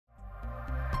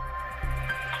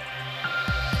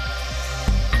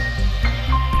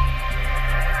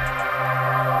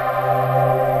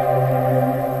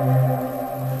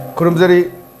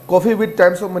Kurumzari Coffee with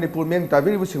Times of Manipur Meng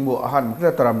Tabiri Singbo Ahan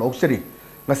Mukta Taram Oxeri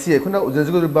Nasi Kuna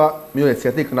Uzazuba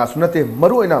Muetic Nasunate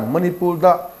Maruina Manipur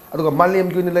da aduga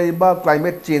Maliam Gunilaba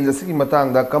climate change Siki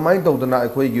Matang da Kamai Dodana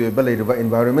Equi Baleva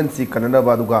environment si Canada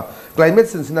Baduga climate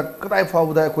since in a cry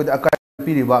for the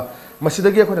Piriba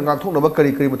Masidagi Ngatuna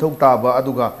Kari Taba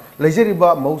Aduga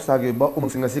Lajeriba Mousagiba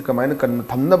Umsingasi Kamai can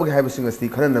Tamnaba have a single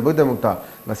stick and never demuta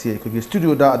Nasi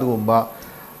studio da Adumba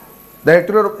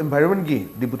Director of Environment Gi,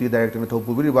 Deputy Director of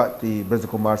Topuriba, the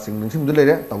TOM Singh,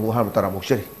 Simulator, Tamu Hamatara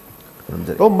Moksheri.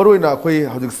 Tom Maruina, Koi,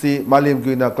 how to see Maliam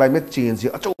Guina, climate change,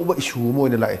 a over issue more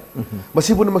in the light.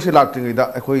 Masipun Masilacting,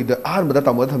 the arm that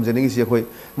Tamatam Zening,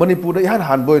 Manipur, the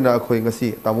Hanboina,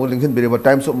 Koingasi, Tamu Lincoln Beriba,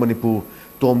 Times of Manipur,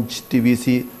 TOM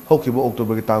T.BRAJAKUMAR Hokibo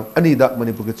October Town, Anida,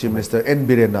 Manipur Chief Minister, and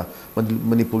Birena,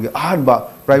 Manipur,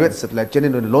 Anba, private satellite,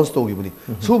 General Loan Story,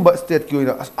 Sumba State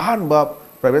Guina, as Anba,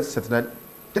 private satellite.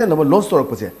 Then the long story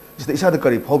was it. Is the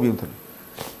curry hobby.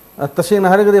 Tasing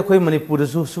Haragade Manipur,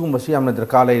 Sumasi, and the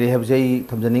Kala, they have Jay,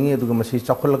 Tamzaning, to Masi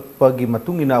Chocolate Puggy,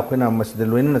 Matungina, Quenamas, the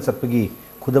Luina Sapagi,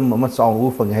 Kudam Matsa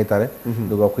Wolf and Haitare,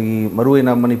 the Goki,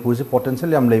 Maruina, Manipur's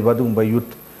potential am labor done by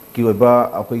youth,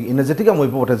 Kiweba, energetic and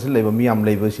potential labor, me am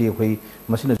labor, see,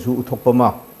 Machine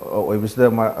Topama, or Visitor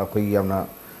Yamna,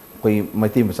 my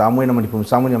team, someone, Manipur,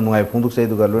 someone, I'm going to say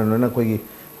to Galuna.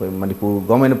 Manipur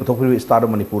government potokuri start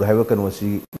Manipur have kan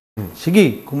wasi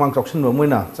sigi kumang traction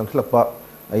moina changklapa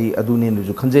ai aduni nu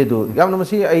khanje do yamna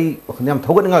masi ai yam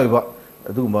thogat ngai ba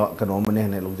aduguma kano mane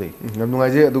hane lojai yam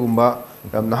ngai je aduguma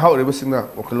yam na haure basingna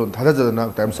okalon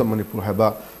thadajana Times of Manipur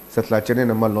haba satellite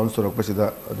channel ma launch torok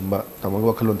pasida adumba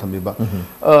tamago khalon thamiba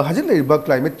hajin leiba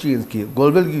climate change ki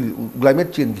global ki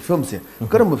climate change ki film se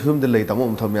karam film de lei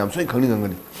tamom thamyam soi khangni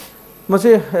ngani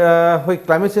Masi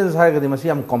climate change haragadi masi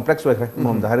am complex way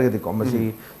mom da haragadi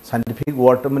masi scientific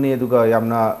word mani aduga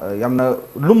yamna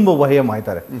lumba wahe mai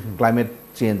tare climate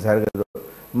change haragadi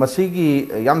masi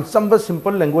ki yam samba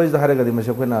simple language da haragadi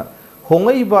masi koina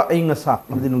hongai ba ainga sa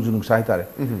amdi nungju sai tare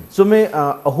so me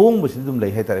ahong basi dum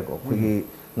lei hai tare ko ki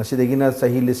ngasi degina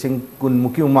sahi lising kun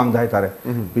muki umang da hai tare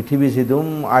prithibi se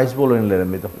dum ice ball in le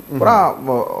me to pura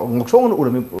ngoksong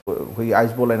urami ko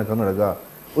ice ball ina kanaraga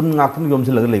Unapun yom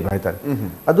sila lagi bahaya tadi.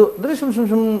 Ado dari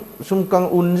sum kang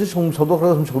unji sum sodok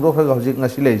raga hujik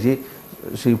ngasih lagi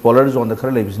si polar zone dah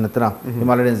kerja lagi sinatera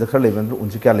Himalaya range dah kerja lagi tu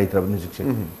unji kya lagi terus musik sih.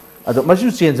 Ado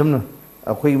masih change jamna.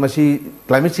 Aku masih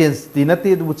climate change di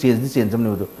nanti itu change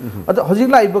jamna itu. Ado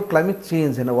hujik lagi climate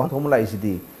change na wah thom lagi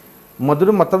sih.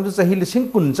 Madura matam tu sahil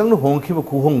sing kun cang nu hong ki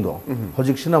baku hong do.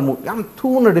 Hujik sih na mu yam tu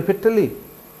na repeatedly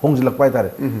hong jilak bahaya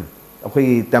tadi. Aku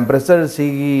temperature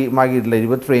si magi lagi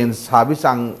trains habis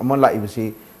sang amal lagi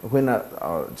besi. Aku na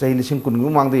cahili sing kun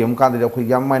ngumang dia mungkin dia aku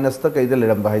yam minus tak kayak dia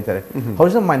lembah bahaya tadi.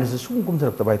 Harusnya minus sung kum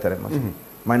terap bahaya tadi mas.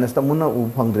 Minus tak muna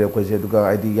upang dia aku je juga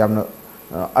ID yam na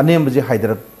ane biji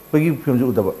hydra pergi film je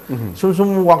udah.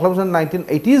 Sum waktu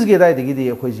 1980s ke dah itu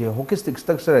dia aku je hockey stick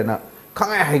structure na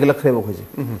kangai haigelak kerja aku je.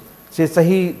 Si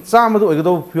sahi sama tu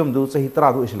itu film tu sahi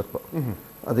teradu isilak pak.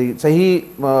 Adi sahi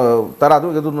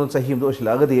taradu itu non sahi itu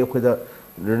istilah agak dia aku dah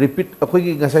repeat aku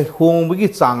ini ngasih hong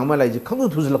bagi cang ama lagi kamu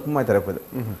tu jelak pun macam apa tu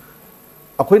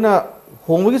aku ini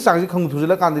hong bagi cang je kamu tu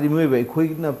jelak kan tadi mui baik aku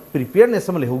ini preparedness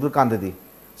sama lehuk tu kan tadi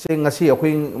saya ngasih aku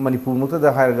ini Manipur muka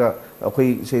dah harga aku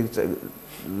ini saya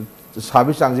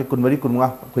habis cang je kunbari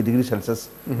kunmah aku degree Celsius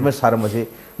mas saram masih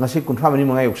ngasih kunfah mani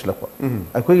mengai ukselak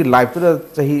aku ini live tu dah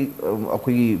sahi aku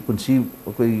ini punci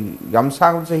aku ini jam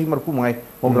sang sahi marpu mengai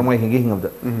orang mengai hingga hingga tu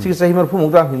sih sahi marpu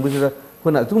mengai hingga sudah Kau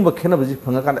nak tunggu kena baju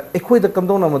pengakan. Aku itu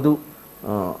kandung nama tu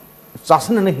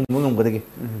sasaran ni hingga ngam kau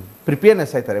prepare na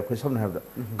saya tarik aku sama ada.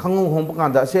 Kangu hong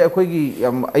pengakan. Saya aku ini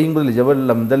yang aing boleh jawab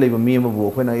lam dah lebih mie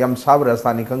mabu. Aku na yang sabar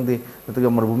asani kang di. Nanti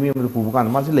kalau mabu mie mabu bukan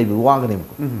masih lebih wang ni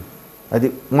aku. Jadi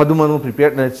madu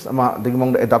preparedness ama dengan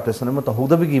mong adaptation ama tahu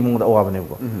dah bagi mong awal ni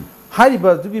aku. Hari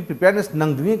baru tu preparedness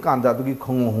nang dunia kanda tu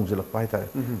kangu hong jelak pakai tarik.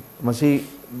 Masih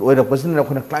Orang person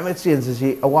nak kena climate change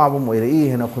sih awal pun orang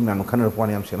ini hendak kena kena puan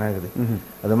yang siapa yang kadi.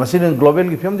 Ada masih global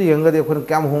ki film dia yang kadi kena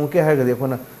kam hong ke hai kadi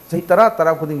kena sih tara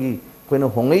aku tinggi kena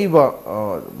hongai ba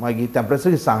magi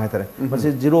temperature sang hai tera.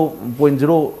 Masih 0.0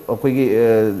 aku ini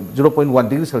 0.1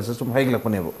 degree Celsius cuma hai gelap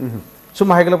punya bu.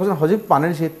 Cuma hai gelap punya hujung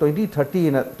panen sih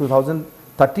 2030 na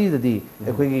 2030 tadi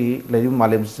aku ini lagi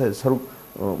malam seru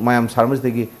mayam sarmas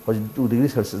degi hujung 2 degree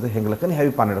Celsius dah hai gelap kan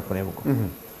hai panen punya bu.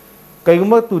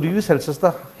 Kayaknya 2 degree Celsius dah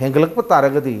hengkelak pun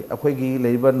tarik gadi. Aku ini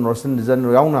lebar northern region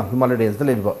rauna Himalaya range dah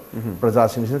lebar.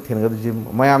 Perjalanan sini thena gadi jim.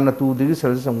 Mayam na 2 degree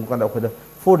Celsius aku kan aku dah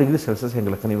 4 degree Celsius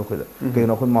hengkelak ni aku dah.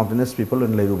 Kayaknya aku mountainous people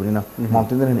in lebar ni na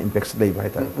mountain ni impacts lebar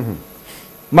itu.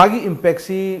 Magi impact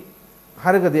si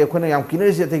hari gadi aku na yang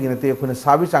kini sih tu gini tu aku na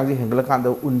sabi canggih hengkelak kan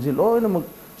dah unjil. Oh ini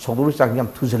सौदोबी चांग याम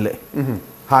थुजले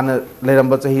हाना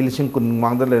लेरंबा चाही लिसिंग कुन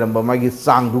मांगदा लेरंबा मागी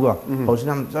चांग दुगा हौसिन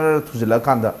हम जर थुजला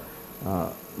कांदा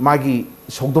मागी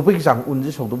सौदोबी चांग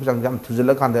उनजी सौदोबी चांग याम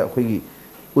थुजला कांदा अखोगी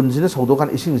उनजिना सौदोकान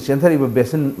इसिंग सेंथरिबा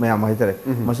बेसिन मयाम हाइतारे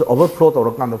मसे ओवरफ्लो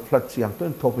तौरकांदा फ्लड सी याम तो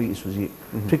थोपी इशुजी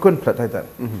फ्रीक्वेंट फ्लड हाइतारे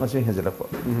मसे हेजलप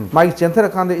मागी सेंथर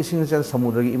कांदा इसिंग सेन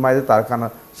समुद्र की इमाइदा तारकाना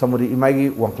समुद्र इमाइगी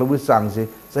वांखलबु चांगसे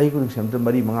चाही कुन सेमते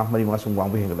मरी मंगा सुंग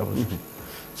वांगबु हेगला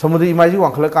समुद्र इमाइजी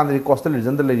वांखल कांदा कोस्टल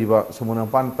रीजन द लेरिबा समुद्र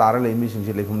पान तारा ले मिसिंग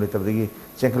से लेखुम लेतबदगी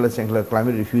चेंखला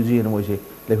क्लाइमेट रिफ्यूजी न मोइसे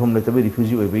लेखुम लेतबे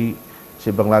रिफ्यूजी ओइबी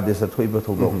से बांग्लादेश थोइबा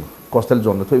थोदो कोस्टल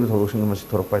जोन द थोइबा थोदो सिंग मसे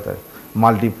थोरक पाइतारे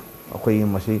मालदीव अखोई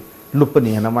मसी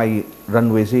लुपनी है ना माई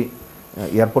रनवे से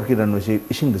एयरपोर्ट की रनवे से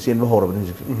इसिंग द चेन होरबनी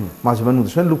जिक मासे मनु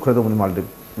स्वयं लुप खरदो नि मालदीव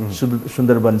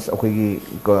सुंदरबंस अखोई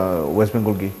वेस्ट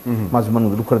बंगाल की मासे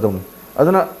मनु लुप खरदो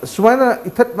अदना सुमाइना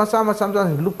इथत मसा मसा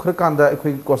लुप खर कांदा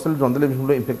अखोई coastal zone the लेबिंग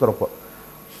low impact तोरप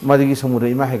मादिगी समुद्र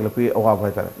इमा हेगलपि अवा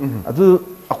भाइतारे अदु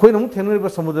अखोई नमु थेनरिबा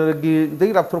समुद्र की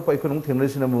दगी रापथोरप अखोई नमु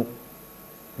थेनरिसिना मु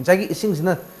जागी इसिंग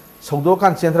सिना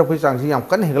सौदोकान चेंथर फै चांगसी याम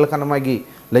कन हेगल कान मागी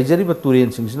लेजरिबा तुरेन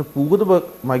सिंगसिना पुगदब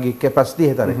मागी कैपेसिटी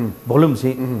हेतारे वॉल्यूम से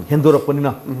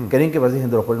हेंदोरपनिना कैरिंग कैपेसिटी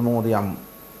हेंदोरपनि मोद याम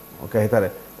कहतारे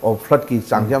और फ्लड की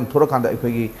चांग याम थोरा कांदा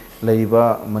अखोगी लेरिबा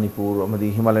मणिपुर अमदी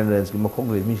हिमालयन रेंज की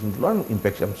मखोग ले मिसिंग लोन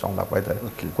इंपैक्ट याम साउंड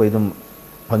पाइतारे कोई दम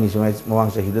फंगी सिमाय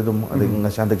मवांग सहिदा दम अदि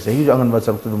ngasa सही अंगन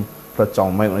बचक दम फ्लड चाउ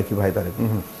माय उनकी भाइतारे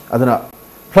अदना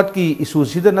फ्लड की इशू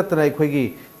सिदा नतना अखोगी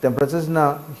टेंपरेचर ना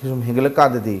हिसुम हेगल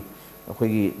काददी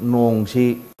अखोगी नोंग से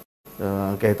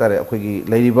कहतारे अखोगी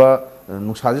लेरिबा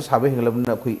नुसाजे साबे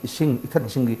हेगलबना अखोई इसिंग इथत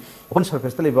सिंगी ओपन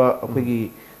सरफेस त लेबा अखोगी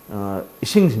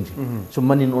इसिंग सिंजी सो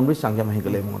मनिन ओनबे सांग्या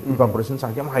हेगले मोन इवापोरेशन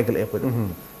सांग्या हाइगले अखोई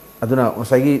अदुना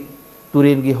ओसागी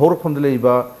तुरेन की हौरखम द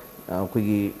लेरिबा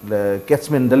अखोगी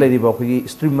कैचमेंट द लेरिबा अखोगी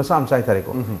स्ट्रीम मसा आमसा हाइतारे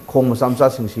को खोंग मसा आमसा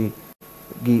सिंसी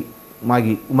की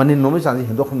मागी मनिन नोमे सांजी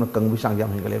हेंदोखम कंगबि सांग्या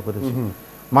हेगले अखोई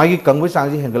मागी कंगबे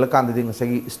चांगजी हेंगल कांदे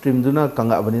ngasi stream duna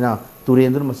kanga abanina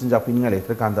turen dun masin japin nga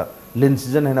letra kanda lin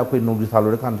season hena khoi nogji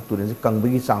thalore kan turen se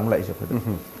kangbegi chang lai se khoi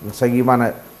ngasi mana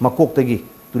makok tagi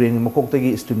turen makok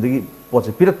tagi stream dagi pot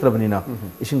se pirak trabanina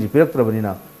ising ji pirak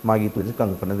trabanina magi turen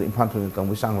kang pana impan turen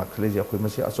kangbu chang la khale je khoi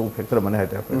masi aso factor mane ha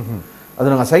ta khoi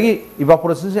aduna ngasi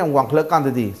evaporation se ang wangkhla kanda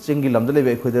di chingi lamda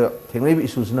lebe khoi da thengnai bi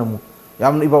issues na mu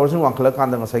याम evaporation वांखला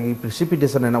कांदा ngसागी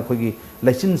precipitation है ना कोई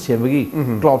लेचिन सेमगी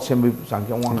cloud सेमबी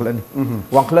सांगे वांखला नि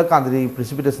वांखला कांदा दी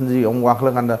precipitation जी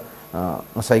वांखला कांदा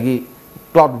ngसागी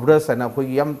cloud brush है ना कोई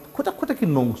याम खुता खुता की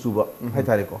नोंग सुबा हाय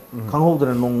तारे को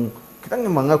खंगहोदना नोंग खितंग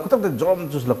मंगा खुता जोम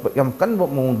जुसलप याम कन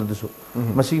मोंग दसु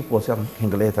मसी पोस याम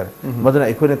हेंगले तारे मदना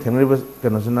एकोने थेंगरिबा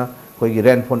कनसना कोई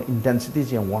रेनफॉल इंटेंसिटी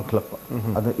जे वांखलप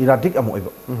अद इराटिक अम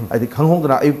ओइबो आदि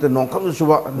खंगहोदना अयुक्त नोंग खम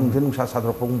सुबा नुसा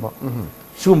साद्र पोंबा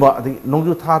सुबा आदि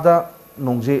नोंजु थादा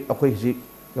नोंजे अखोई जी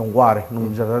यम वारे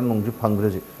नोंजरा नोंजु फंग्रे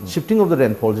जी शिफ्टिंग ऑफ द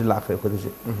रेनफॉल जी लाखरे अखोई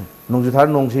जी नोंजु थादा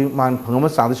नोंजी मान फंगमा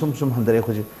चांद सुम सुम हंदरे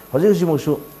अखोई जी हजि हजि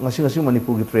मसु ngasi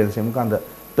मणिपुर की ट्रेन सेम कांदा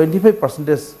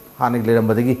 25% हाने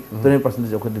लेरमबदगी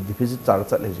 20% अखोई डिफिसिट चार्ज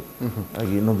चले जी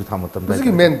अगी नोंजु था मतम दा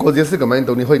की मेन कॉज जैसे कमाइन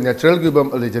तोनी होय नेचुरल की बम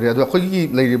लेजरी अदो अखोई की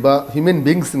लेरिबा ह्यूमन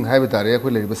बीइंग सिंग हाइबे तारे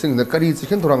अखोई लेरिबा सिंग द करी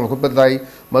चिकन थोरांग लखो बदाई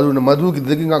मधु की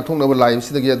दगी गांग थोंगना लाइव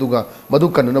सिदगी अदुगा मधु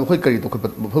कन्न अखोई करी तो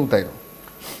फउ ताई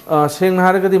सेंग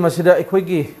हारगदी मसिदा अखोई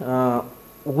की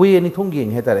वे एनी थोंगी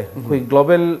हेतारे अखोई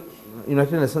ग्लोबल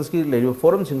यूनाइटेड नेशंस की लेरिबा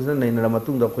फोरम सिंगना नैनरा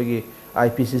मतुंग द अखोई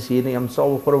IPCC ने हम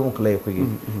सब फोरम खले अखोई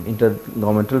inter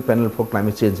governmental panel for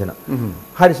climate change है ना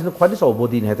हारिसन ख्वादि सब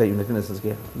बॉडी ने हेता यूनाइटेड नेशंस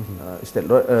के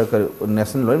स्टेट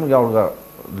नेशनल लोइन यावगा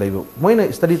लेबो मोइना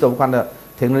स्टडी तब कांदा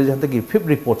टेक्नोलॉजी हंत की फिफ्थ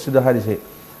रिपोर्ट सिदा हारिसे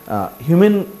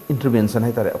ह्यूमन इंटरवेंशन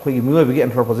है तारे अखोई मियोबी के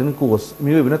एंथ्रोपोजेनिक कोस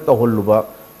मियोबी न तहोलुबा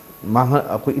मांग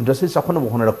अखोई इंडस्ट्री चाखन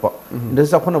बहन रखपा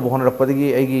इंडस्ट्री चाखन बहन रखपा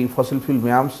दगी एगी fossil fuel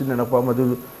ma'am सिननपा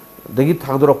मदु दगी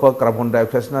थागदरपा carbon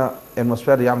dioxide ना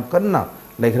एटमॉस्फेयर याम कन्ना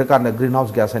लेखर कान ग्रीन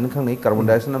हाउस गैस है खंग carbon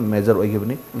dioxide major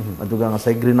ओइगिबनी अदुगा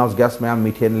ngасai green house gas ma'am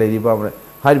methane लेरिबा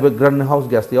हारिबा green house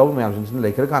gas याव मैम सिन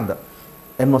लेखर कान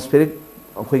एटमॉस्फेरिक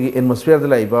अखोई एटमॉस्फेयर द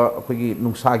लाइबा अखोई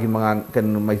नुंसा की मंगान कन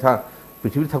मैथा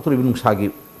पृथ्वी थाक्तोरिबा नुंसा की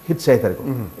हिट से तारे को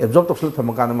एब्जॉर्ब तोसल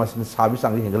थमकान मसिन साबि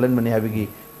सांगी हेगलन मने हाबिगी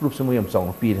ग्रुप से मोयम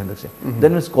चाउ पी हंदसे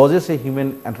देन मींस कॉजेस से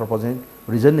ह्यूमन एंथ्रोपोजेनिक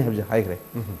रीजन ने हबजे हाइग्रे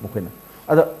मुखैना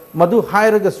अदा मधु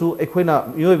हाइरगसु एखोइना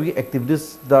मियोबी activities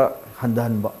the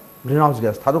हंदहनबा green house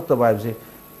gas थादोक तब हाइबजे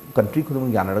कंट्री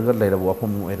खुदम यानरगर लेरबो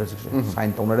वफम ओइरसे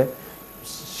साइन तौनरे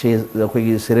से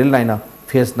अखोई सीरियल नाइना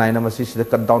फेस नाइना मसी सिदा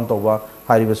कट डाउन तौबा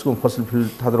हाइबसु fossil fuel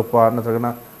थादरोपा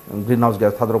नत्रगना green house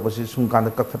gas थादरोपा सि सुंकान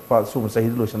कखतपा सुम सही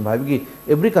लोशन भाइबगी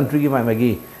एवरी कंट्री की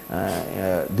माइमागी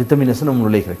डिटरमिनेशन अमु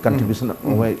लेखरे कंट्रीब्यूशन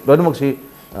लोइनमक से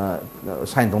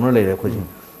साइन तौन लेरे खोजि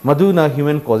मधुना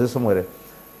ह्यूमन कॉजेस मोरे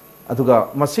अदुगा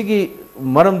मसिगी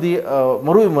मरमदी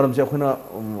मरुई मरम से अखोना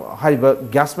हाइबा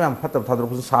गैस में फतब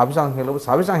थादरप साबि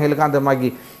सांग हेल कांद मागी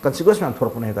कंसिक्वेंस में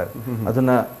थोरपने हेतार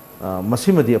अदुना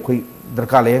मसिमदी अखोई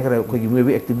दरकार ले करे अखोई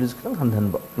मेबी एक्टिविटीज खन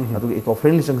हनहनबा अदुगा इको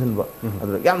फ्रेंडली संगनबा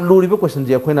अदुगा याम लुरिबा क्वेश्चन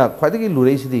जे अखोइना ख्वाइदगी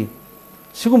लुरै सिदी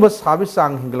सिगुम्बा साबि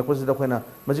सांग हिंगलपसिदा अखोइना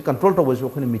मसि कंट्रोल तौबसु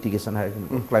अखोइना मिटिगेशन है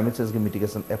क्लाइमेट चेंज की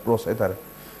मिटिगेशन अप्रोच हेतार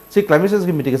से क्लाइमेट चेंज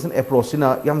की मिटिगेशन अप्रोच सिना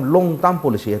याम लॉन्ग टर्म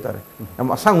पॉलिसी हेतार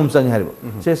याम असांगुम चंग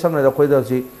हारिबा से समना अखोइदा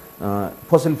से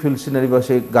फॉसिल फ्यूल सिनरीबा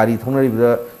से गाड़ी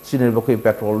थोनरीबा सिनरीबा कोई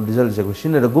पेट्रोल डीजल से कोई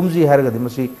सिनर गुमजी हारगदि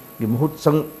मसी की मुहुत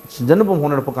संग सिजनबम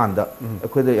होनर पकांदा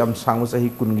अखोइदा याम सांग सही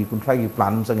कुनगी कुनथागी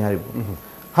प्लान संग हारिबा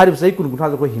हारिब सही कुन कुनथा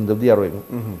को हिंगदबदि यारोइबा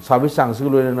साबि सांग से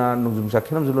लोइना नुजुम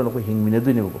साखिनम जुलो को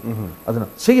हिंगमिनेदुनिबो अदना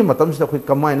सेगी मतम से कोई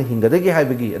कमाइन हिंगदगे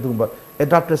हाइबगी अदुबा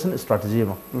एडाप्टेशन स्ट्रेटजी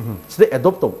मा से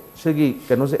एडॉप्ट तो सेगी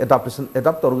कनो से एडाप्टेशन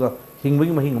एडॉप्ट तोरगा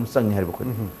हिंगबगी महिंग हम संग हारिबो को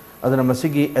अदना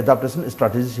मसिगी एडाप्टेशन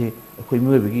स्ट्रेटजी से कोई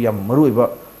मिवेबगी याम मरुइबा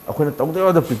अखोना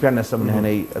तौदेवा द प्रिपेयरनेस अमने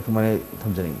हनै अतुमाने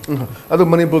थमजनिंग अदो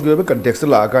मणिपुर की कंटेक्स्ट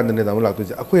ला कांदने दाम लाक्तो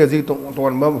जे अखोय हजि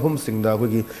तोन मा होम सिंगदा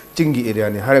अखोगी चिंगी एरिया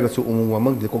ने हारगा सु उमंग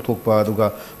वामंग दे कोकथोकपा अदुगा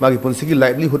मागी पुनसिगी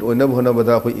लाइवलीहुड ओइना होना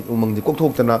बदा अखोय उमंग दे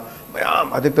कोकथोकतना मयाम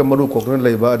अदेक मरु कोकन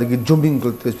लेबा अदगी जुम्बिंग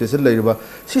स्पेशल लेबा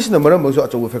सिसना मरम बसु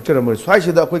अचो फैक्टर अमर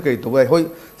स्वाइसिदा अखोय कै तोगा होय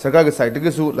सरकार के साइड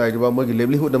के सु लाइबा मगी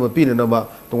लाइवलीहुड अमा पिननबा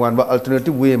तोंगानबा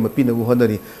अल्टरनेटिव वे अमा पिनबु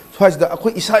होनरी स्वाइसिदा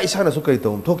अखोय इसा इसा ना सु कै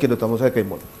तोम थोकेदो तमो साइ कै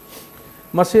मोन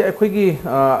मसे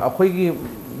अखोगी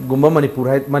गुम्बा मणिपुर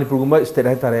गुम्बा स्टेट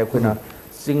है तारे अखोइना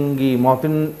सिंगी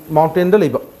माउंटेन द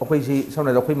लेबा अखोइ सि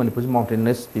समना अखोइ मणिपुर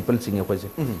माउंटेनस पीपल सिंग अखोइ से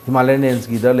हिमालयन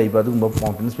की द लेबा गुम्बा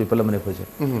माउंटेनस पीपल अमने अखोइ से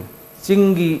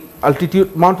सिंगी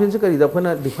अल्टीट्यूड माउंटेन से करी द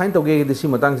अखोइना डिफाइन तौगे दिसि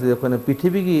मतंग से अखोइना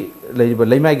पृथ्वी की लेबा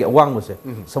लेमाइ की अवांग से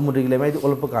समुद्र की लेमाइ द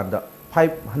ओलप कांदा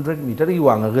 500 मीटर की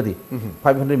वांगगदी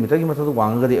 500 मीटर की मतलब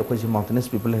वांगगदी अखोइ सि माउंटेनस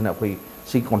पीपल है अखोइ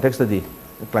सि context the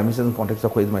climate change context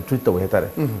अखोइ मा ट्रीट तौ हेतारे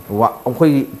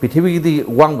अखोइ पृथ्वी की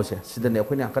वांग बसे सिदने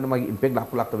अखोइना कन मागी इंपैक्ट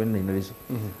लाख लाख तबेन नैनरिसि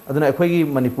अदुना अखोइ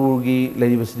मणिपुर की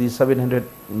लेरिबसिदी 700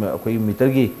 अखोइ मीटर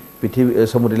की पृथ्वी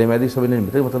समुद्र लेमादी 700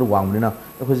 मीटर मतलब वांगनिना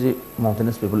अखोइ सि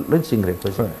माउंटेनस पीपल लोइन सिंग्रे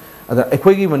अखोइ सि अदा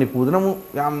अखोइ की मणिपुर नमु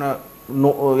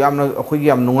यामना अखोइ की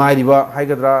याम नुंगाइरिबा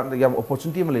हाइगद्रा याम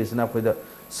अपॉर्चुनिटी म लेसिना अखोइदा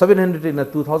 700 इन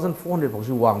 2400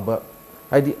 फौसि वांगबा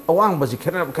हाइदी अवांग बसि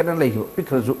खेना लेखिबो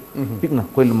पिखरजु पिकना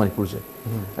कोइल मणिपुर से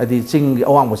हाइदी चिंग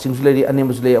अवांग सिंगसु लेरि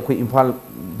अनेमसु ले अखोइ इम्फाल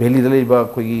वैली द लेबा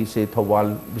अखोइ से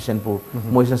थौबाल बिशनपुर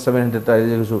मोइसन 700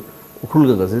 ताइजु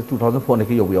उखुलगा गसे 2400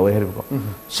 के योबि यावे हेरबो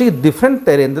सि डिफरेंट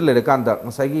टेरेन द लेरे कांदा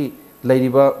ngसाइगी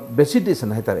लेरिबा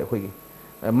वेजिटेशन हाइतारे अखोइ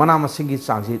मना मसिंगी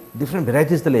चांगसि डिफरेंट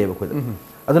वेराइटीज द लेबो अखोइ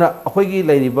अदुना अखोइगी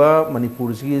लेरिबा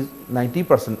मणिपुर सि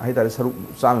 90% हाइतारे सरु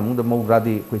चामेमु द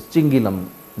मौरादी अखोइ चिंगी लम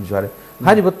जुआरे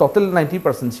हारिबा टोटल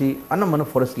 90% सी अनमन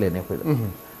फॉरेस्ट लैंड है अखोइदा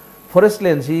फॉरेस्ट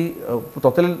लैंड सी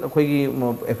टोटल अखोइगी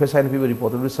एफएसआई ने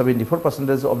रिपोर्ट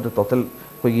 74% ऑफ द टोटल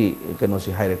अखोइगी कनो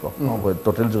सी हाइरेको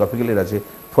टोटल जियोग्राफिकल एरिया से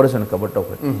फॉरेस्ट ने कवर तौ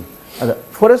अदा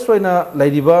फॉरेस्ट ओइना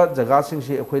लैरिबा जगह सिंग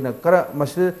से अखोइना करा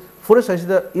मसे फॉरेस्ट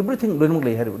हाइसिदा एवरीथिंग लोइनमुक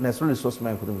लै हारिबा नेचुरल रिसोर्स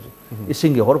मै खुदुम से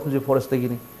इसिंग के हरफ जे फॉरेस्ट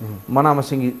तगिनी मना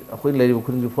मसिंग अखोइ लैरिबा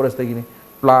खुदुम जे फॉरेस्ट तगिनी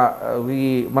प्ला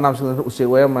वी मना मसिंग उसे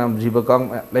वया मैम जीव कांग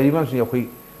लैरिबा से अखोइ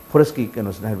फॉरेस्ट की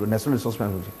कनो से नेचुरल रिसोर्स मै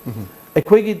खुदुम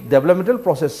अखोइ की डेवलपमेंटल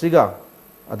प्रोसेस सिगा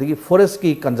अदगी फॉरेस्ट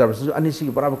की कंजर्वेशन अनि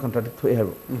सिगी बराबर कंट्राडिक्ट थोए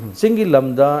हाबो सिंगी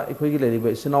लमदा अखोइ की लैरिबा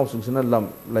इसिनाउ सुंगसना लम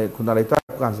लै खुना लैता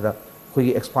कांसिदा अखोइ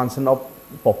की expansion of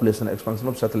population expansion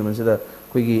of settlement से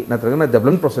अखोइ की नत्रगना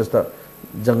डेवलपमेंट प्रोसेस ता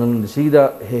जंगल सिदा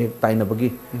हे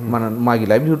ताइनबगी मन मागी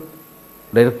लाइवलीहुड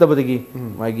लेरक्तबदगी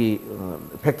मागी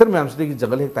फैक्टर मैम से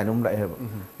जंगल हे ताइनम लाए है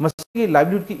मसी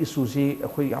लाइवलीहुड की इशू से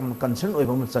अखोइ याम कंसर्न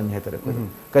ओइबा म चंग है तरे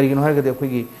करिगिनो हारगदि अखोइ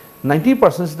की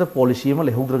 90% से पॉलिसी म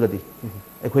लेहौद्रगदि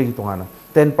अखोइ की तोहाना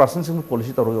 10% से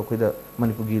पॉलिसी तौर अखोइ द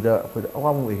मणिपुर की द अखोइ द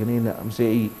अवाम ओइगनि न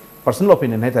हमसे ई पर्सनल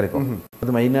ओपिनियन है तरे को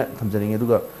अदमाइना थमजनिंगे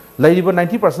दुगा लाइरिबा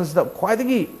 90% से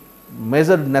ख्वाइदगी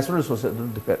मेजर नेचुरल रिसोर्स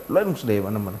डिपेंड लोइनस लेबा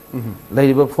नमन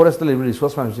लाइरिबा फॉरेस्ट लेबा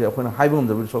रिसोर्स मान से अखोइना हाइबम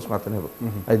द रिसोर्स मातने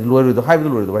है आई Loire the HYBE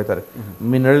Loire the by तारे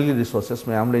मिनरल रिसोर्सेस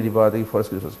में आम लेरिबा द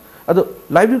फॉरेस्ट रिसोर्स अदो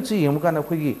लाइवलीहुड सी यमकान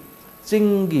अखोइगी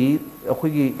चिंगी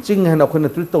अखोइगी चिंग हन अखोइना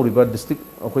ट्रीट तौरिबा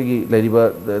डिस्ट्रिक्ट अखोइगी लेरिबा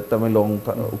तमेलोंग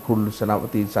उखुल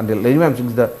सेनापति चांदेल लेरिबा चिंग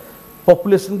द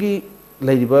पॉपुलेशन की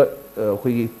लेरिबा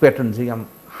अखोइगी पैटर्न से याम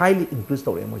हाईली इंक्रीज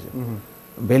तौरे मोजे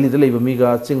वैली द लेबा मीगा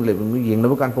चिंग लेबा मी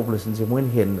येंगनबा कान पॉपुलेशन से मोइन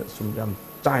हेन सुम याम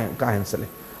चाय कायन सले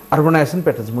अर्बनाइजेशन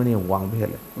पैटर्न्स मोइन वांग भी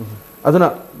हेले अदुना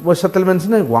वो सेटलमेंट्स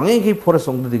ने वांगे की फॉरेस्ट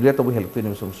संग डिग्रेड तो हेल्प तो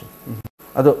ने सुम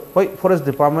अदो होय फॉरेस्ट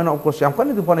डिपार्टमेंट ऑफ कोर्स याम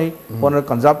कन दुपने होनर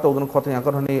कंजर्व तौदन खोथन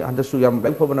याकन हनी हंदसु याम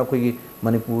लाइक फबना कोई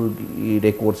मणिपुर की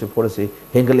रेकॉर्ड से फॉरेस्ट से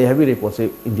हेंगले हैवी रेकॉर्ड से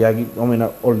इंडिया की ओमेना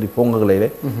ऑलरेडी फोंग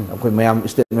लेरे कोई मयाम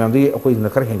स्टेट मयाम दी कोई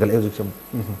नखर हेंगले एजुकेशन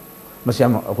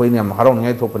मसियाम कोई नियम हारो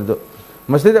नgai थोपन दो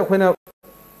मसले अखोइना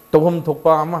तौहम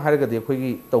थोपा अमा हारगदि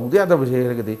अखोइगी तौदे आदबसे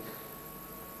हारगदि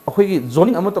अखोइगी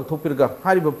जोनिंग अमा तौथोपिरगा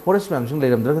हारिबा फॉरेस्ट मयाम सिंग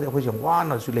लेरमद्रगदि अखोइ जम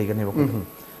वाना सु लेगने बको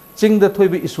चिंग द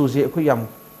थोइबे इशू से अखोइ याम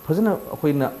फजना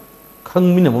अखोइना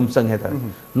खंगमिनम चंग है तार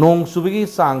नोंग सुबगी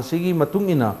सांग सिगी मतुंग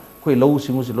इना कोइ लौ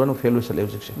सिंगु से लोन फेल होसले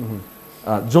जिक्से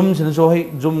जुम सिन जो है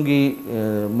जुम की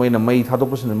मैना मई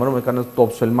थादोपसिन मरम कन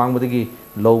टॉप सोइल मांगबदगी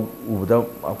लौ उबदा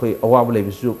अखोइ अवाब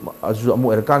लेबिसु अजु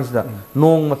अमु एरकानसिदा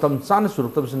नोंग मतम चान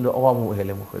सुरुक्तबसिन अवाब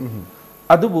हेले मखोइ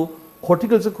अदुबु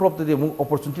हॉर्टिकल्चर क्रॉप तदि मु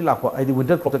अपॉर्चुनिटी लाखो आइदि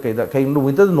विंटर क्रॉप त कैदा कै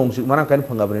विंटर नोंग सि मना काइन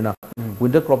फंगाबनिना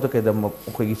विंटर क्रॉप त कैदा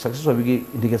अखोइगी सक्सेस होबिगी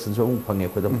इंडिकेशन सो फंगे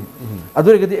अखोइदम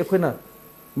अदुरेगदि अखोइना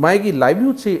माइगी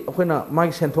लाइवलीहुड से अखोइना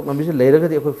माइगी सेंथोक नबिसे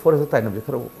लेरगदि अखोइ फॉरेस्ट ताइनम जे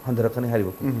खरो हंदरकने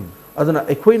हारिबो अदुना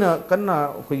अखोइना कन्ना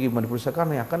अखोइगी मणिपुर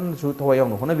सरकार या कन्न सु थवा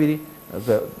यावनो होनबिरी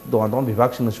दोन दोन विभाग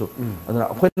सिंगसु अदुना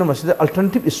अखोइना मसिदा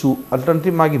अल्टरनेटिव इशू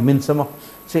अल्टरनेटिव माइगी मीन्स अमा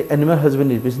से एनिमल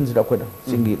हस्बेंडरी बिजनेस सिदा अखोइना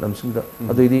सिंगी लमसिंगदा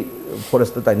अदुइदि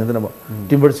फॉरेस्ट ताइनदनबा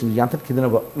टिम्बर सिंग यांथत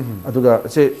खिदनबा अदुगा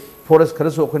से फॉरेस्ट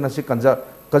खरसु अखोइना से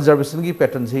कंजर्वेशन की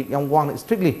पैटर्न से याम वांग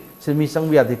स्ट्रिक्टली से मी संग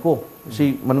बिया देखो सी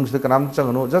मनुंग से कनाम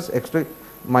चंगनो जस्ट एक्सट्रैक्ट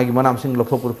मागी मनाम सिंग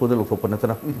लखोपुर पुदल लखोप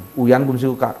नतना उयान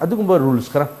गुमसिगु का अदुगुम्बा रूल्स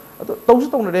खरा अदो तौसु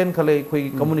तौन रेन खले कोई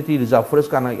कम्युनिटी रिजर्व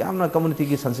फॉरेस्ट काना यामना कम्युनिटी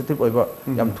की सेंसिटिव ओइबा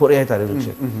याम थोरे है तारे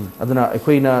रुक्से अदुना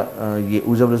अखोइना ये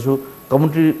उजबलसु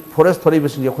कम्युनिटी फॉरेस्ट थोरे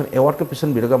बसिंग यखोन अवार्ड का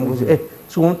पिसन बिरगा मुसे ए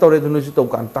सुगम तौरे दुनुसु तौ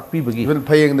कान ताकपी बगी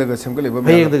फयेंग दगा सेमकलेबा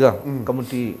फयेंग दगा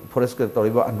कम्युनिटी फॉरेस्ट का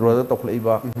तौरेबा अनुरोध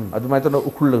तौखलेबा अदुमाय तनो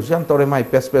उखुल लसु याम तौरे माय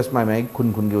पेस माय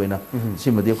खुन खुन गे ओइना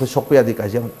सिमदि अखो सोकपया दि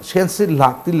काजे सेंस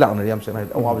लाकति लाउन याम सेना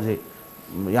अवाबजे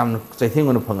याम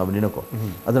चैथेंगन फंगाबनिनको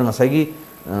अदुना ngasai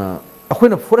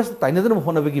अखोइना फॉरेस्ट ताइनदन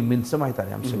होनबगी मीन्स मा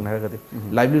हाइतारे याम सिंगनारगदि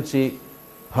लाइवलीहुड से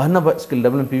फहनबा स्किल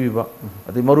डेवलपमेंट पिबिबा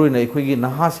अदि मरुइना अखोइगी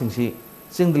नहा सिंगसी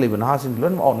सिंग लेब नहा सिंग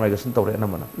लोन आउट माइग्रेशन तौरे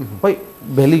नमना होय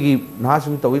वैली की नहा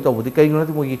सिंग तौई तौबदि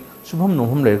कइनोति मोगी सुभम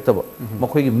नोहम लेरतबा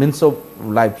मखोइगी मीन्स ऑफ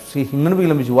लाइफ से हिंगनबगी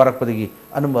लमिसि वारकपदगी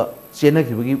अनबा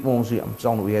चेनखिबगी मोंगसु याम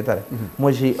चाउन उइ हाइतारे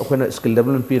मोइसि अखोइना स्किल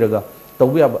डेवलपमेंट पिरगा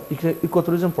तौबी अब इको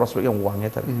टूरिज्म प्रोस्पेक्ट याम वांगे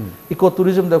तारे इको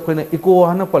टूरिज्म दा अखोइना इको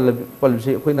हाना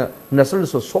पलबसे अखोइना नेचुरल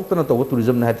सो सोक्तना तौबा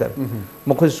टूरिज्म ना हाइतारे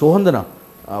मखोइ सोहंदना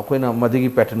अखोइना मदिगी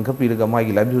पैटर्न का पिरगा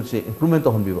मागी लाइवलीहुड से इंप्रूवमेंट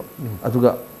तोहनबिबा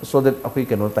अदुगा सो दैट अखोइ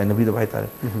केनो ताइनबी दा हाइतारे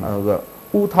अदुगा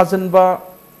उ थाजनबा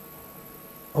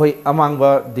होय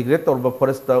अमांगबा डिग्रेड तौरबा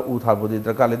फॉरेस्ट ता उ थाबोदि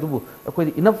दरकार ले दुबु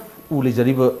अखोइ इनफ उ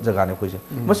लेजरिबा जगा ने अखोइसे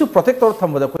मसु प्रोटेक्ट तौर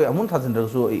थंबदा अखोइ अमुन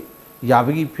थाजनदसु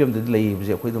याबगी फियम दि लई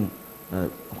बिजे अखोइ दुम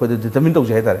अखोइद डिटरमिन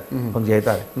तौजे हाइतारे फंजे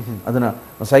हाइतारे अदुना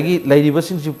मसाइगी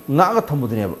लैरिबसिंगसि ngaga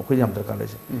थंबुदनेबा अखोइ याम दरकार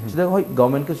लेसे सिदा होय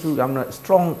गवर्नमेंट केसु यामना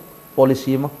स्ट्रांग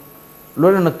पॉलिसी अमा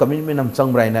लोरना कमिटमेंट हम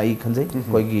चंगब्राइना आई खंजे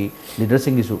कोइगी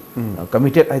लीडरसिंगसु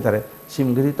कमिटेड हाइतारे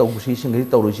सिमगरि तौबुसि सिंगरि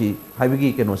तौरुसि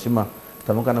हाइबगी केनोसिमा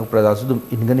तमकाना प्रजासु दुम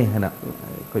इनगने हैना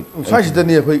कोइ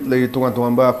साइसिदनी अखोइ लै तोंगा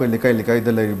तोंगा अखोइ लेकाइ लेकाइ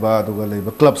द लैबा दुगा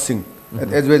लैबा क्लब सिंग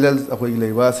as well as अखोइ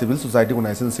लैबा civil society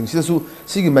organisation सिंग सिसु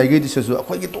सिगी माइगे दिसु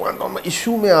अखोइ तोंगा तोंगा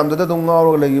इशू मैम दा दं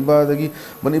गारो लैबा दगी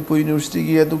मणिपुर यूनिवर्सिटी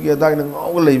की अदुगी अदाग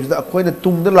गाव लैबदा अखोइना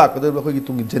तुंगदा लाकदा अखोइ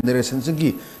तुंगी जनरेशन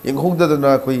सिंगी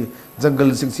यंगहोगदना अखोइ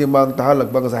जंगल सिंग से मांग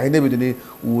तहालक बाग हाइने बिदनी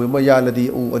उ एमा यालदी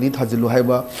उ अनि थाजिलु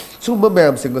हाइबा सुम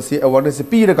मैम सिंग से अवेयरनेस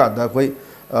पीर कादा अखोइ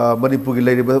मणिपुर की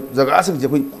लेरिबा जगह सिंग जे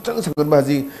अखोइ कुचंग संगन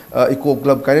बाजी इको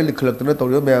क्लब काने लिखलक्तना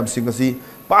तौरिबा मैम सिंग असि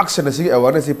पाक सनसी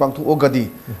अवेयरनेस पांथु ओगदी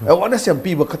अवेयरनेस यम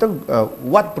पीबा खतंग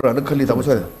वाट प्र न खली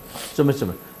तमसो चुमे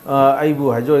चुमे आइबु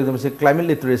हाइजो एकदम से climate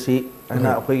literacy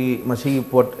ana akhoi masi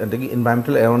port adagi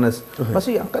environmental awareness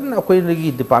masi akan akhoi lagi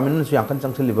department su akan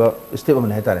changchaliba step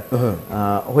amane haitare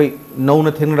hoi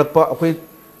nauna thengrakpa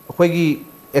akhoi gi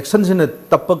action sina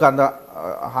tappa ganda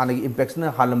hana gi impact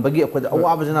na halambagi akhoi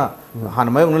awaba jana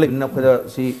hana mayong na lebna akhoi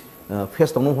si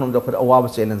face tong honam da akhoi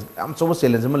awaba challenge am choba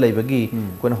challenge ma leibagi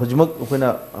koina hojimak akhoi na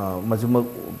majuma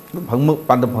phangma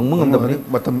pandam phangma ngamdabani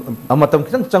matam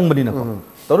kitang changbani na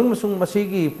tawring masung masi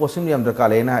gi posting yam da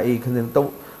kalena ai khan taw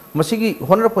मसीगी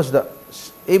honour पसदा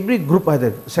every group है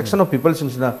section of people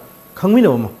सिंगना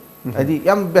खंगमिनबम आदि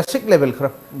याम basic level खरा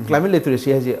climate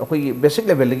literacy है जे अखोई basic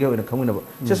level लगे होना खंगमिनब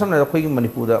से समना अखोई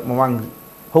मणिपुर दा ममांग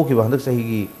होखिबा हंदक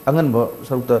सहीगी अंगनब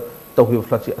सरुता तौखि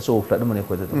फ्लड से असो फ्लड मने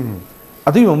खोदा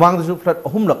अदुई ममांग दसु फ्लड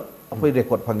अहुमलक अखोई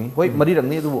रेकॉर्ड फंगी होय मरी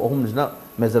रंगनी दु अहुमजना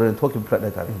मेजर थोखि फ्लड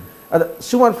है तारे अद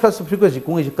सुमान फ्लड फ्रीक्वेंसी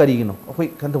कुंगी करिगिनो अखोई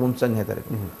खंतबम चंग है तारे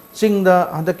सिंगदा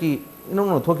हंदकी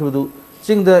इनो थोखिबदु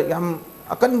सिंगदा याम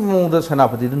अकन मोंग द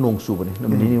सनापति द नोंग सुबनी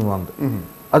नमनी मांग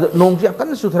अद नोंग से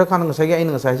कन Suthar Khan ngसाई ai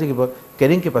ngasai se giba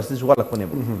carrying capacity su walak pane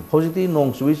hojiti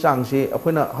nong sui chang se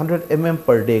akoina 100 mm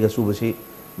per day ga su basi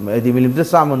di millimeter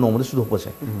sama nong da su do pose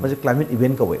mase climate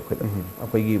event ka we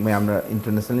akoi gi mayam na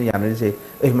international yanari se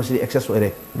mase excess oire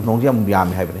nong jam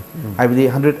yam hai bane hai bi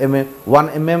 100 mm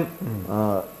 1 mm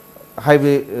hai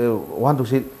bi 1 to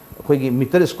se akoi gi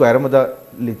meter square ma da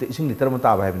liter ising liter ma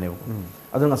ta ba hai bane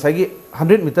adu ngasai gi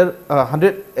 100 meter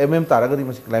 100 mm tara ga di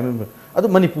mase climate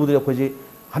adu manipur da akoi ji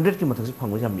 100 की मतलब से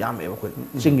फंग बजे हम याम एवं कोई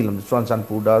single हम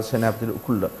चुरानचानपुर दा सेनापति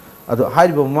उखुल दा अदो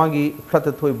हाइब मागी फ्लट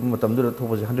थोई मतलब दुर थो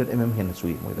बजे 100 mm हेन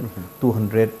सुई मोइदा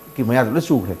 200 की मया ल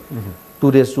सुखरे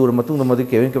 2 days सुर मतुंग द मदि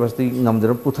केविन कैपेसिटी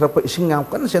ngam पुथरा प इसिंग याम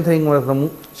कन सेंथरिंग मरम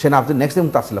सेनापति नेक्स्ट टाइम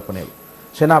तासलक पने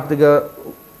सेनापति गा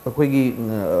कोई की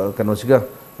कनोसिगा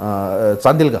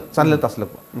चांदिल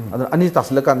तासलक अदो अनि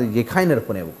तासलक कान ये खाइनर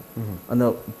पने अन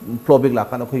फ्लोबिक ला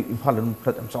कान कोई इम्फाल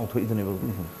फ्लट हम चांग थोई दने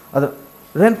अदो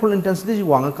rainfall intensity ji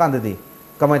wang kan de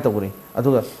kamai tawri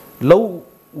aduga low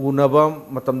unaba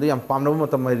matam de yam pamna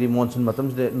matam ri monsoon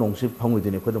matam de nongsi phangui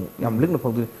dine khodum yam likna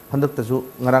phangdu handak ta su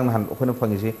ngarang han okhona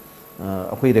phangi si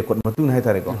akoi record matung hai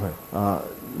tare ko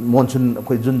monsoon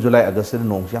akoi june july august de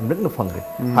nongsi yam likna phangre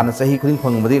hana sahi khuding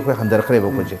phang madi akoi handar khare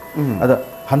ba ko je ada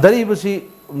handari basi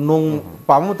nong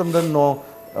pam matam da no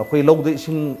akoi low de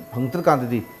sing phangtar kan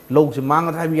de low se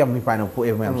mang thai yam mi paina ko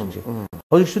e mayam sing se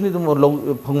hojik suni dum low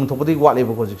phangum thopadi wali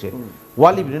ba ko jik se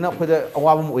wali bina khoida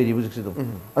awabum oiri bu jik se dum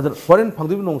adar foreign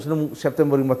phangdu nong se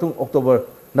september matung october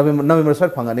november sar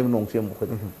phangani nong se mu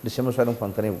khoida december sar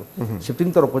phang kane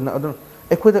shifting tor ko na adar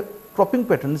ekhoida cropping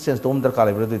pattern change dom dar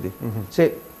kale bra de se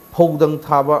phogdang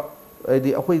thaba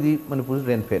adi akhoi di manipur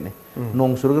rain fe ne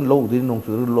nong surgan low di nong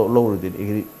surgan low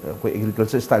di akoi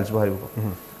agriculture styles ba hari ko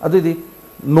adu di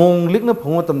nong likna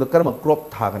phangwa tam da karma crop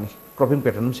thagani cropping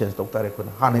pattern change tok tare ko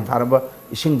ha nei tharaba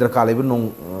ising darka leba nong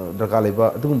darka leba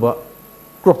adumba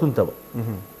crop tun taba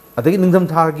adagi ningdam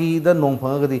thagi da nong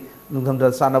phanga gadi ningdam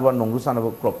da sanaba nong du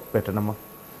sanaba crop pattern ama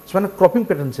swana cropping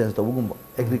pattern change to gumba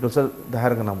agriculture da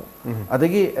har kana mo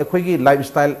adagi akhoi gi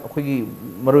lifestyle akhoi gi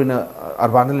maroina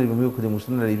urban liba mi khudi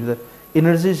musna liba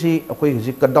energy si akhoi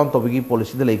gi cut down to bigi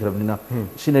policy da leikrabnina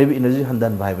sinebi energy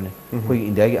handan bhai bane akhoi gi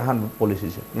india gi han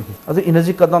policy se adu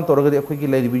energy cut down to ragadi akhoi gi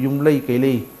leibi yum lei kai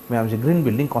lei mayam se green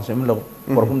building concept lo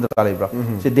porkum da kalai bra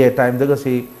se day time da ga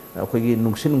se akhoi gi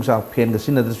nungsin nungsa fen ga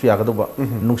sinna da su ya ga do ba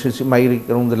nungsin si mai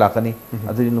rong da lakani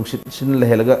adu nungsin sin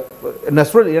le helaga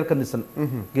natural air condition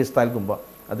ge style gumba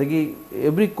adagi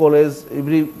every college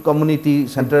every community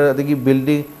center adagi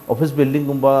building office building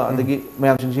gumba adagi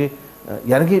mayam sing si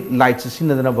यानी कि light से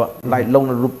scene नदना बा light लोंग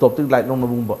न रूप top तक light लोंग न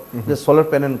बुंबा the solar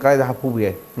panel काय दा हपु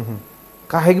बिए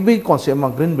का हेग बी कांसेप्ट मा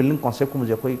ग्रीन बिल्डिंग कांसेप्ट को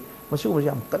मुझे कोई मसी को मुझे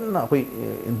हम कन्ना कोई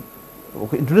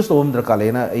इंट्रोड्यूस तो हम दरकार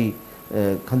लेना आई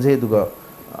खंजे दुगा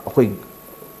कोई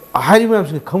हाई में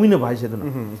हमसे खमिन भाई से दना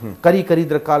करी करी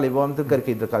दरकार ले बम तो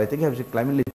करके दरकार लेते कि हमसे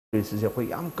क्लाइमेट लिटरेसी से कोई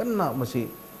हम कन्ना मसी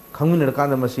खमिन दरकार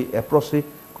द मसी अप्रोच से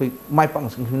कोई माय पांग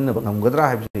सिंह न हम गदरा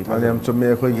है से माने हम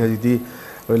चुमे कोई हजी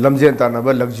lamjen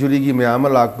tanaba luxury gi mayam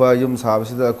lakba yum sab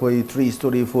sida koi 3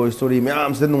 story 4 story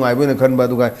mayam se nungai boina khan ba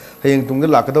dugai hayeng tung da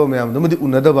lakada mayam dumudi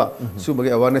unadaba su bagi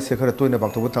awareness se khara toina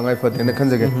bakto thangai fa dena khan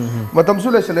jage matam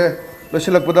su lesale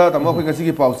lesilakpada tama khoi ngasi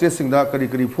gi pause singda kari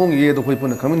kari phong ye do khoi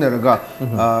pun khamina raga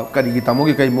kari gi tamo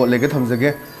gi kai mo lege thamjage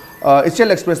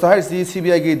HL Express ta hai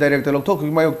CBI gi director lokthok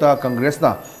gi mayokta congress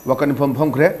na wakan phom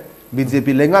phomkhre BJP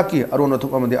lenga ki aron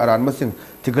othok amade aran masing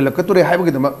thigalakature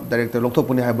haibagi dama director lokthok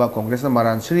puni haiba congress na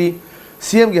maran sri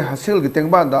CM gi hasil gi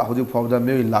tengban da hoju phawda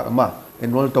me lak ama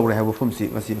enroll tawre haiba phumsi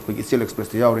ngasi khoi gi HL Express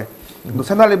ta yawre do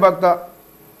sana lebak ta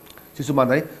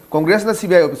sisumanai congress na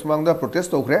CBI office mangda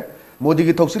protest tokre modi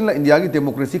gi thoksil na india gi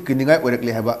democracy kiningai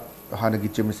orekle haiba hana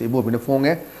gi chimse ibo bine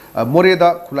fonge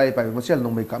moreda khulai pai masel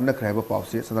nongmai kamna khaiba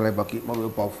pause sana lebak ki maru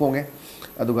paw fonge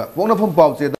aduga pongna phom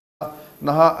pause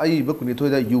naha ai ba kuni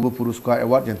thoida yuba puruskar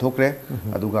award jen thokre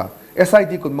aduga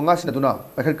SIT kun manga sin aduna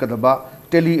pakhat kadaba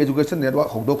tele education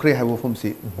network hokdokre haibo phumsi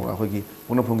ponga hogi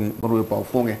pona phongi maru paw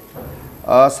fonge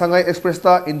sangai express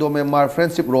ta indo myanmar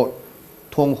friendship road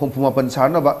thong homphuma pan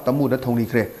charna ba tamu da thongni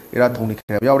khre ira thongni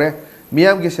khre yawre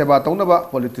miyam gi seba tongna ba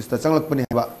politics ta changlak pani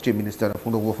ba chief minister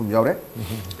phongdok bo phum yawre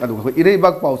aduga hoi irei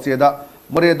bak paw che da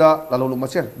moreda lalolu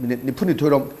masel minute nipuni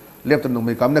thoirom lepton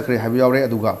nongmai kamna khre haibo yawre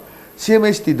aduga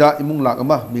CMHT da imung lak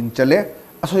ama ming chale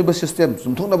asoiba system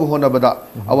sumthokna bo hona bada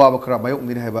awaba khara mayok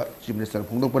ni haiba chief minister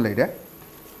phongdok pa leide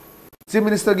chief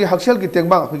minister gi haksel gi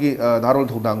tengbang khogi darol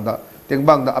thodang da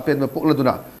tengbang da apen ma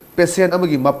pokladuna patient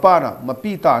amagi mapana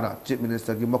mapita na chief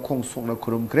minister gi makhong songna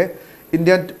khurum kre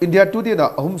india today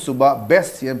na ahum suba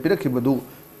best CM pirak khibadu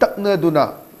takna duna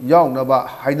yaungna ba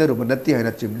hainaru banati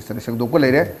haina chief minister sangdok pa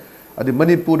leide अदि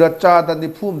मणिपुर चादा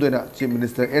निफूम दोना chief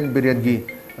minister N villain की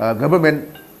government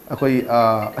अखोई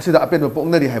असिदा open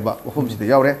पोंगनरी हाइबा वफम सिदा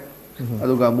यावरे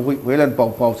अदुगा मुगुई वेलन पाउ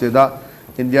पाउ सेदा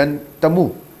Indian तमु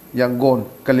Yangon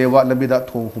कलेवा लंबिदा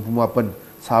थोंग हुफुमापन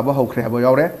साबा हौख्रे हाइबा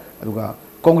यावरे अदुगा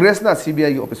कांग्रेस ना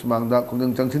सीबीआई की ऑफिस मांगदा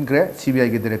खुंदंग चंगसिनख्रे सीबीआई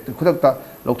के डायरेक्टर खुदकता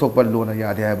लौथोकपा लोना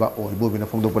यादे हाइबा ओइबोबिना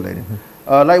फोंदोकपा लेरे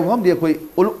लाई वहम दे कोई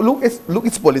लुक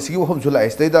इट्स पॉलिसी की वहम जुला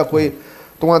इस्तेदा कोई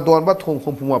तोंगान बा थोंग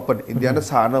हुफुमापन इंडिया ना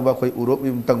साना बा कोई यूरोप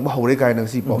तंग बा हौरे काय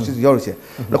नंसी पॉलिसी यावरिसे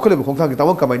लखोले खोंथां की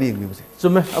तावं कमाइनी इंगनि बसे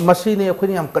चुमे मसी ने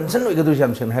अखोनी याम concern ओइगदु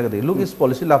jam Sen हागदे look it's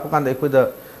policy लाप कांदा अखोइदा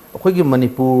अखोइगी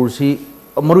मणिपुर सी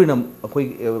मरुइना अखोइ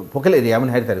फोकल एरिया मन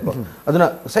हाइ तारे को अदुना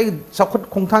साइ सखत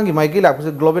खोंथां की माइकी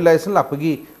लापसे ग्लोबलाइजेशन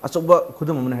लापगी अचोबा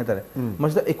खुदम मन हाइ तारे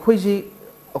मसदा अखोइजी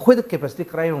अखोइदा कैपेसिटी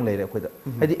क्राइम लेरे अखोइदा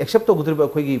हाइदि एक्सेप्ट तो गुद्रिबा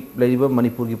अखोइगी लेरिबा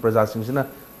मणिपुर की प्रजा सिंगसिना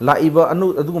लाइबा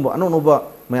अनु अदुगुम अनोनोबा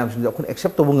मयाम सिंग अखोन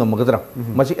एक्सेप्ट तो ngमगदरा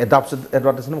मसी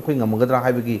एडॉप्शन अखोइ ngमगदरा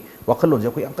हाइबगी वखलोन जे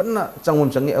अखोइ याम कन्ना चंगमम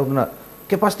चंगे अदुना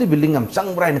कैपेसिटी बिल्डिंग हम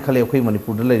चंग ब्राइन खले अखोइ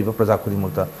मणिपुर द लेरिबा प्रजा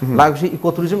खुदिमक्ता लाइबसी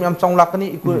इको टूरिज्म याम चंग लाकनी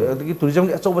इको अदगी टूरिज्म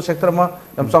की अचौबा सेक्टर मा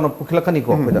याम चंग पुखिलकनी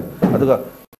को अखोइदा अदुगा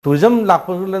टूरिज्म लाप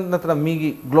नत्र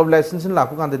मीगी ग्लोबलाइजेशन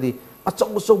लाप कांददी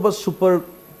अचौबा सुपर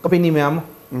कंपनी मैम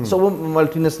सब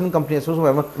मल्टीनेशनल कंपनी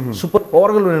सब super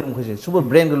power loan super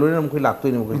brain loan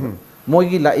लाक्तों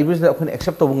मोगी लाइब्रेरी अखोन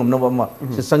एक्सेप्ट तब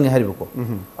गमनब से संगे हारिबको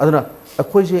अदुना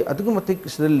अखोइसे अदुगु मतिक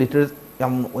लिटर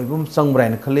याम ओइबम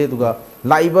संग्राइन खले दुगा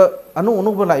लाइब अनु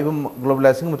अनुब लाइब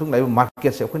ग्लोबलाइजेशन मतुंग लाइब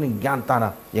मार्केट से अखोइन ज्ञान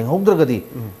ताना यंगहौद्रगदी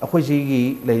अखोइसेगी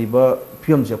लाइब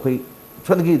फिल्म से अखोइ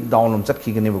छनगी डाउन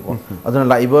चटखिगनेबको अदुना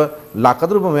लाइब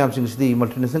लाकद्रुब मयाम सिंगसिदी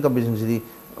मल्टीनेशनल कंपनी सिंगसिदी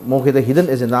मोके the hidden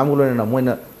agenda आमगुलोना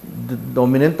Moina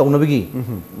dominate तौनबगी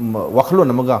वखलो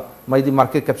नमगा माइदी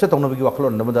market capture तौनबगी वखलो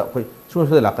Namda अखोइ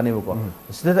सुनसुद लाकनेबको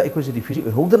सिदा अखोइसे डिफिसी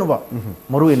होगदनबा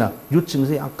मरुइना यूथ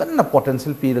सिंगसे याम कन्ना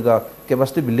पोटेंशियल पीरगा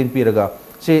कैपेसिटी बिल्डिंग पीरगा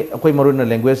से अखोइ मरुइना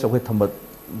लैंग्वेज अखोइ थंब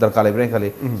दरकार लेब्रे खाले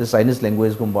से चाइनीज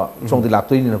लैंग्वेज गुम्बा सोंग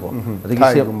दिलाक्तोइनि नको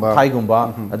अदगी से थाई गुम्बा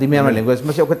अदि मियाम लैंग्वेज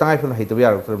मसे अखोइ तंगाइ फल हाइतबा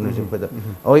यार तरम से अखोइदा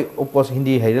ओइ of course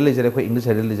Hindi हाइरे लेजरे अखोइ English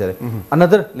हाइरे लेजरे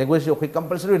another language अखोइ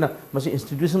compulsory ना मसे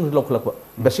इंस्टीट्यूशन लोखलक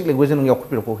बेसिक लैंग्वेज न यखो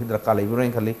पिरको खि दरकार लेब्रे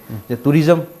खाले जे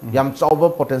टूरिज्म याम चावबा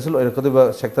पोटेंशियल ओइरकदबा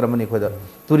सेक्टर मनि खोइदा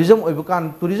टूरिज्म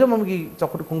ओइबकान टूरिज्म अमगी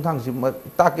चखत खुंथांग सि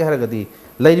ताके हरगदी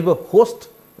लैरिबा होस्ट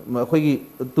अखोइगी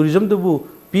टूरिज्म दुबु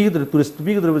पीगद्र टूरिस्ट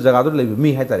पीगद्र जगह दर लेबि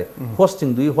मी हाइतारे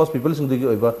होस्टिंग दुई होस्ट पीपल सिंग दुई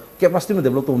ओइबा कैपेसिटी में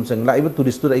डेवलप तोम संग लाइब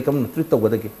टूरिस्ट दुर आइकम ट्रीट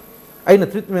तौगदगे आइना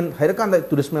ट्रीटमेंट हाइरकान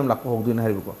टूरिस्ट में लाख होगदुन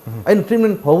हाइबको आइना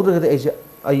ट्रीटमेंट होगदगे आइसे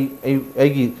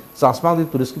आइगी चांस मांग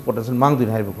टूरिस्ट की पोटेंशियल मांग दुन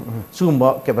हाइबको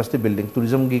सुगुम्बा कैपेसिटी बिल्डिंग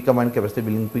टूरिज्म की कमाइन कैपेसिटी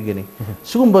बिल्डिंग पिगेनी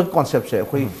सुगुम्बा कांसेप्ट से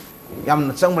अखोइ याम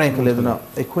चंगब्राइन खलेदुना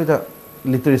अखोइदा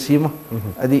लिटरेसी मा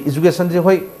अदि एजुकेशन जे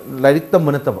होय लाइरिक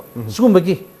तम बनतब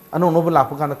सुगुम्बगी अनोनोब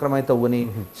लाप कान क्रमाय तौगनी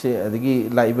से अदगी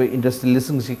लाइब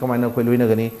इंडस्ट्रियलिस्ट से कमायना अखोइ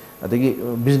लोइनगनी अदगी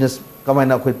बिजनेस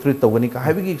कमायना अखोइ ट्रीट तौगनी का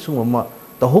हाइबगी सुगुम्मा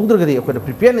तहोगद्रगदी अखोइदा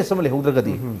प्रिपेयरनेस अम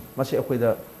लेहोगद्रगदी मसे अखोइदा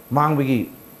मांगबगी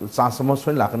चांस अम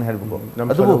सोइन लाकन हाइबको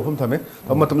अदुबो हम थमे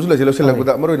मतमसु लेसे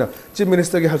लोसेलगदा मरोइना चीफ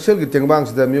मिनिस्टर की हक्सेल की तेंगबांग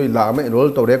सिदा मियोइ ला अम एनरोल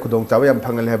तौरे खुदोंग चाबा याम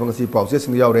फंगल हाइबंग सी पाउसे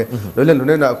सिंग यावरे लोइलन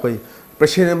लोनेना अखोइ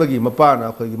प्रेसिडेंट मगी मपाना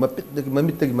अखोइ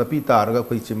ममितगी मपी तारगा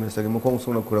अखोइ चीफ मिनिस्टर की मुखोंग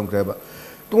सुंगना खुरम क्रेबा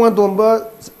तोंगान तोंबा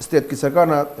स्टेट की सरकार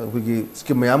ना अखोइगी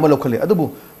स्कीम मयाम लौखले अदुबु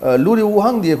लुरि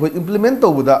वहांग दि अखोइ इम्प्लीमेंट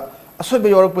तौबदा असोइबा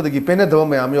यौरकपदगी पेनदब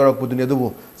मयाम यौरकपदुनि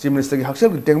अदुबु चीफ मिनिस्टर की हक्सेल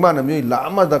की टेंगबाना मियोइ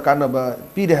लामा दा कानबा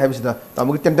पीरे हाइबसिदा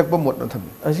तामुगी टेंटकपा मोट न थमि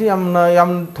असी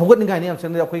याम थौगतनिगाइनि याम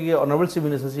सेन अखोइगी ऑनरेबल चीफ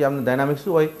मिनिस्टर से याम डायनामिक्स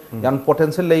ओइ याम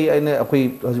पोटेंशियल लै आइने अखोइ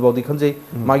हजिबाउदि खनजै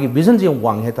मागी विजन जे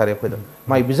वांग हे तारे अखोइदा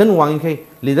मागी विजन वांग खे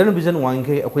लीडर विजन वांग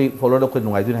खे अखोइ फॉलोड अखोइ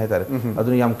नुगाइदुन हे तारे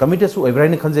अदुन याम कमिटेड सु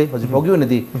ओइब्राइनि खनजै हजिबाउगी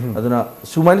ओनदि अदुना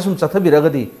सुमाइनि सुम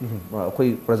चथबिरगदि अखोइ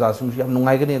प्रजा सुम याम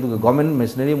नुगाइगनि अदुगा गवर्नमेंट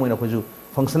मेशनरी मोइना अखोइजु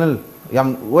फंक्शनल याम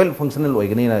वेल फंक्शनल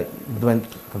ओइगनि ना दुवन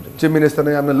चीफ मिनिस्टर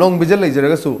ने यामना लॉन्ग विजन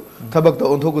लेजरगसु थबक तो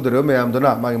ओंथोकुदरो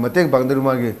मयामदना मागी मतेंग पांगदरु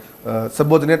मागी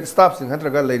सबऑर्डिनेट स्टाफ सिंग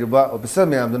हत्रगा लेरिबा ऑफिसर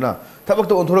मयामदना थबक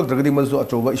तो ओंथोरकद्रगदि मसु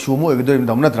अचोबा इशू मो ओइगदोरिम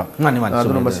दम नत्रा मानि मानि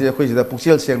अदुना मसी अखोइ सिदा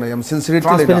पुक्सियल सेंगना याम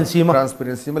सिंसिरिटी लेना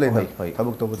ट्रांसपेरेंसी में लेना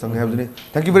थबक तो संग हेबदुनि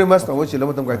थैंक यू वेरी मच तंगो चिलो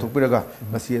मतम गाय थोकपिरगा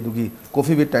मसी अदुगी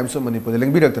coffee with times of Manipur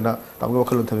लेंगबिरक्तना तंगो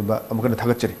वखलोन थबिबा अमुकन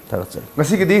थागतचरी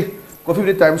Masih गिदी coffee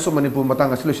with times of Manipur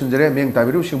Matang असोल्यूशन जरे मेंग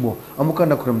ताबिरु सिंबो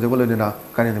अमुकन खुरम जगोलनेना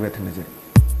काने नबे थंगजरी